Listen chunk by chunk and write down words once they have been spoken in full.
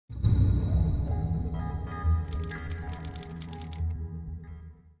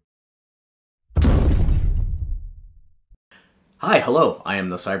Hi, hello, I am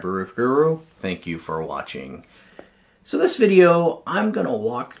the Cyber Roof Guru. Thank you for watching. So this video, I'm going to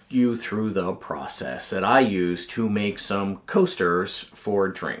walk you through the process that I use to make some coasters for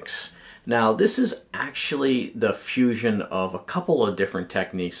drinks. Now, this is actually the fusion of a couple of different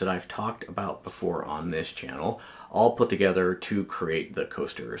techniques that I've talked about before on this channel, all put together to create the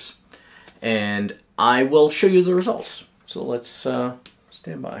coasters. And I will show you the results. So let's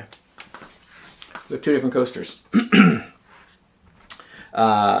stand by. We have two different coasters.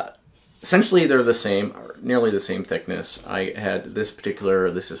 Essentially they're the same, or nearly the same thickness. I had this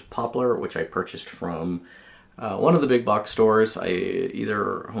is poplar, which I purchased from one of the big box stores,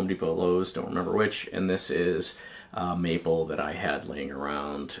 either Home Depot or Lowe's, don't remember which, and this is maple that I had laying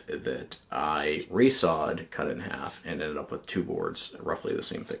around that I resawed, cut in half, and ended up with two boards roughly the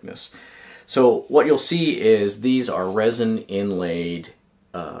same thickness. So what you'll see is these are resin inlaid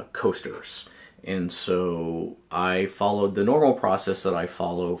coasters. And so I followed the normal process that I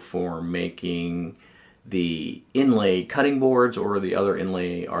follow for making the inlay cutting boards or the other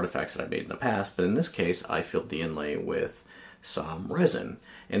inlay artifacts that I made in the past. But in this case, I filled the inlay with some resin.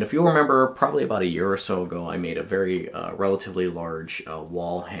 And if you'll remember, probably about a year or so ago, I made a very relatively large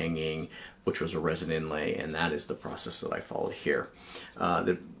wall hanging, which was a resin inlay, and that is the process that I followed here.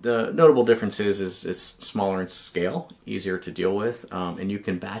 The notable difference is it's smaller in scale, easier to deal with, and you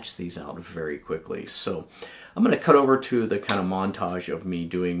can batch these out very quickly. So I'm going to cut over to the kind of montage of me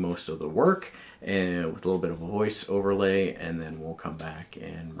doing most of the work, and with a little bit of a voice overlay, and then we'll come back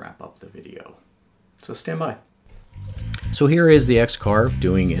and wrap up the video. So stand by. So here is the x-carve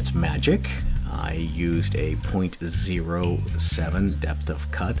doing its magic. I used a 0.07 depth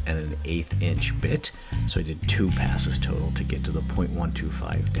of cut and an 1/8 inch bit, so I did 2 passes total to get to the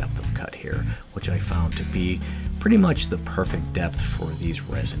 0.125 depth of cut here, which I found to be pretty much the perfect depth for these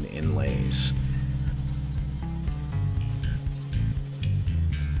resin inlays.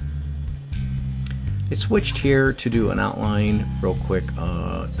 I switched here to do an outline real quick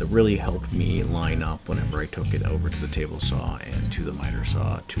that really helped me line up whenever I took it over to the table saw and to the miter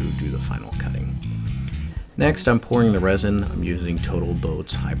saw to do the final cutting. Next, I'm pouring the resin. I'm using Total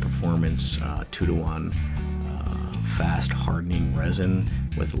Boat's high performance 2-to-1 fast hardening resin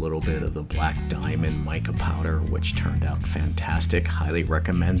with a little bit of the black diamond mica powder, which turned out fantastic. Highly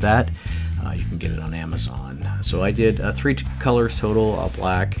recommend that. You can get it on Amazon. So I did 3 colors total,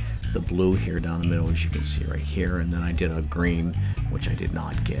 black, the blue here down the middle, as you can see right here, and then I did a green, which I did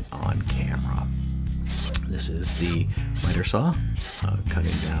not get on camera. This is the miter saw,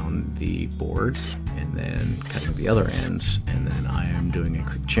 cutting down the board and then cutting the other ends, and then I am doing a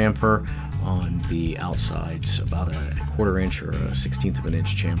quick chamfer on the outsides, about a 1/4 inch or a 1/16 of an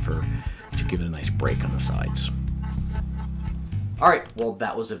inch chamfer to give it a nice break on the sides. Alright, well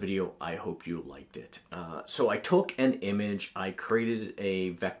that was a video. I hope you liked it. So I took an image, I created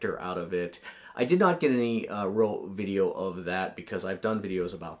a vector out of it. I did not get any real video of that because I've done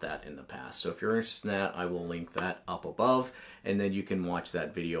videos about that in the past. So if you're interested in that, I will link that up above, and then you can watch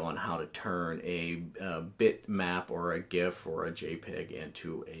that video on how to turn a bitmap or a GIF or a JPEG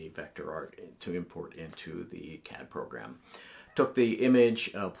into a vector art to import into the CAD program. Took the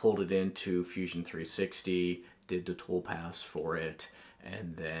image, pulled it into Fusion 360, did the toolpaths for it,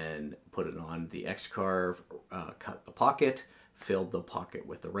 and then put it on the x-carve, cut the pocket, filled the pocket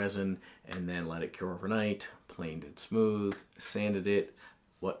with the resin, and then let it cure overnight, planed it smooth, sanded it,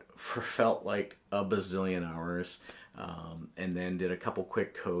 what felt like a bazillion hours, and then did a couple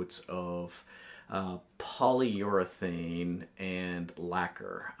quick coats of polyurethane and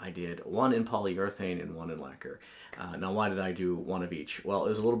lacquer. I did one in polyurethane and one in lacquer. Now, why did I do one of each? Well, it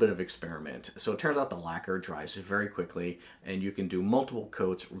was a little bit of experiment. So it turns out the lacquer dries very quickly, and you can do multiple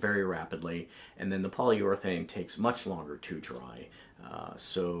coats very rapidly, and then the polyurethane takes much longer to dry.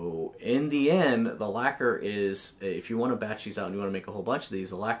 So in the end, the lacquer is, if you want to batch these out and you want to make a whole bunch of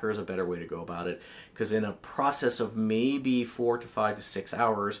these, the lacquer is a better way to go about it, because in a process of maybe 4 to 5 to 6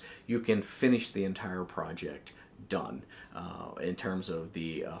 hours, you can finish the entire project done in terms of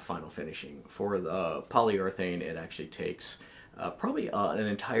the final finishing. For the polyurethane, it actually takes probably an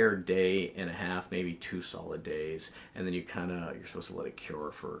entire day and a half, maybe 2 solid days, and then you're supposed to let it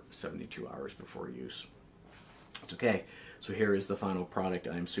cure for 72 hours before use. It's okay. So here is the final product.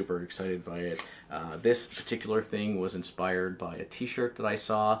 I'm super excited by it. This particular thing was inspired by a t-shirt that I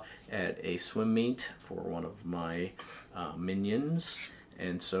saw at a swim meet for one of my minions.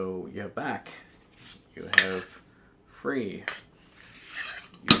 And so you have back, you have free,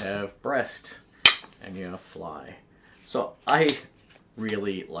 you have breast, and you have fly. So I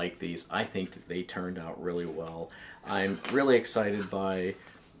really like these. I think that they turned out really well. I'm really excited by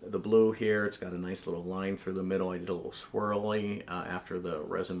the blue here, it's got a nice little line through the middle. I did a little swirly after the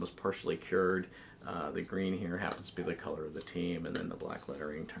resin was partially cured. The green here happens to be the color of the team, and then the black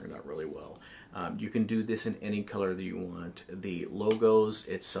lettering turned out really well. You can do this in any color that you want. The logos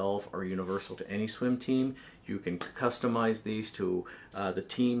itself are universal to any swim team. You can customize these to the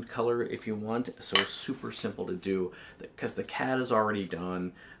team color if you want, so it's super simple to do because the CAD is already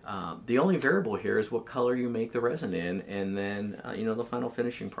done. The only variable here is what color you make the resin in, and then you know, the final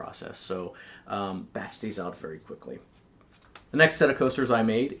finishing process. So batch these out very quickly. The next set of coasters I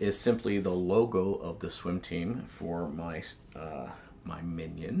made is simply the logo of the swim team for my my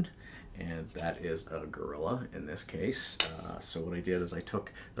minion, and that is a gorilla in this case. So what I did is I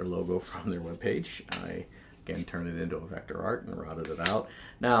took their logo from their webpage. I again turned it into a vector art and routed it out.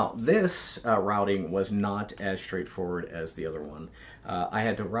 Now this routing was not as straightforward as the other one. I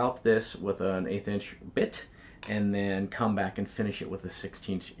had to route this with an 1/8 inch bit and then come back and finish it with a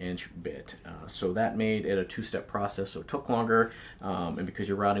 16 inch bit. So that made it a two-step process, so it took longer, and because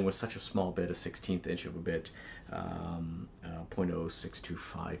you're routing with such a small bit, a 16th inch of a bit,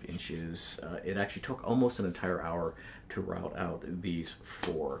 0.0625 inches, it actually took almost an entire hour to route out these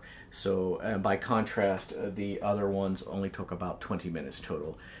four. So by contrast, the other ones only took about 20 minutes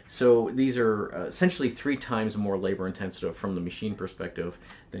total. So these are essentially 3 times more labor intensive from the machine perspective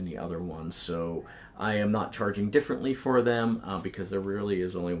than the other ones. So I am not charging differently for them because there really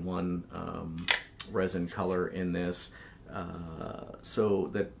is only one resin color in this.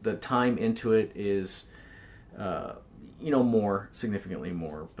 So the time into it is, you know, more, significantly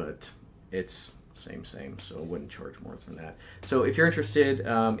more, but it's same, so I wouldn't charge more than that. So if you're interested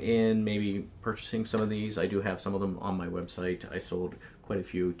in maybe purchasing some of these, I do have some of them on my website. I sold quite a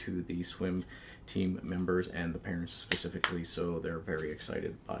few to the swim team members and the parents specifically, so they're very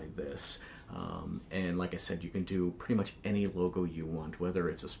excited by this. And like I said, you can do pretty much any logo you want, whether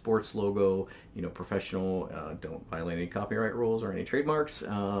it's a sports logo, you know, professional, don't violate any copyright rules or any trademarks,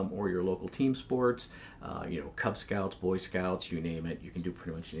 or your local team sports, you know, Cub Scouts, Boy Scouts, you name it. You can do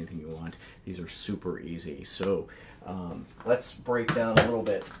pretty much anything you want. These are super easy. So let's break down a little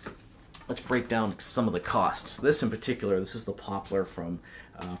bit. Let's break down some of the costs. This in particular, this is the poplar from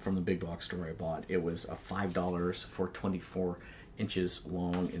the big box store I bought. It was $5 for 24 inches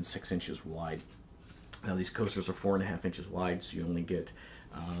long and 6 inches wide. Now these coasters are 4.5 inches wide, so you only get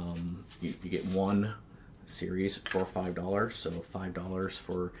you get one series for $5. So $5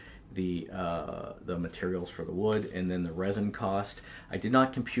 for the materials for the wood, and then the resin cost. I did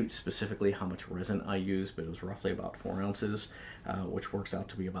not compute specifically how much resin I used, but it was roughly about 4 ounces, which works out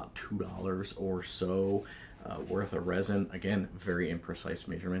to be about $2 or so worth of resin. Again, very imprecise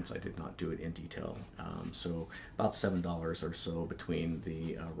measurements. I did not do it in detail. So about $7 or so between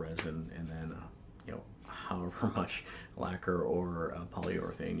the resin and then you know, however much lacquer or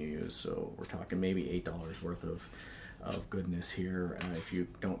polyurethane you use. So we're talking maybe $8 worth of goodness here if you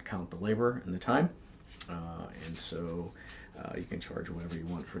don't count the labor and the time. And so you can charge whatever you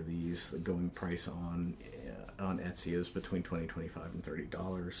want for these. The going price on Etsy is between $20, $25, and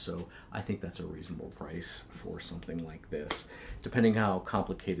 $30. So I think that's a reasonable price for something like this, depending how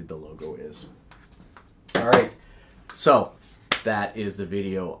complicated the logo is. All right, so that is the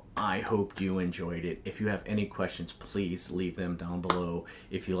video. I hope you enjoyed it. If you have any questions, please leave them down below.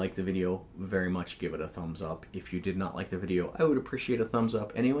 If you like the video, very much give it a thumbs up. If you did not like the video, I would appreciate a thumbs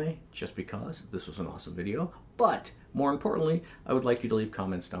up anyway, just because this was an awesome video. But more importantly, I would like you to leave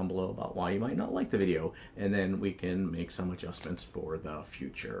comments down below about why you might not like the video, and then we can make some adjustments for the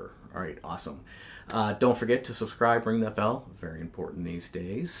future. All right, awesome. Don't forget to subscribe, ring that bell, very important these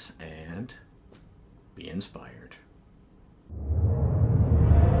days, and be inspired.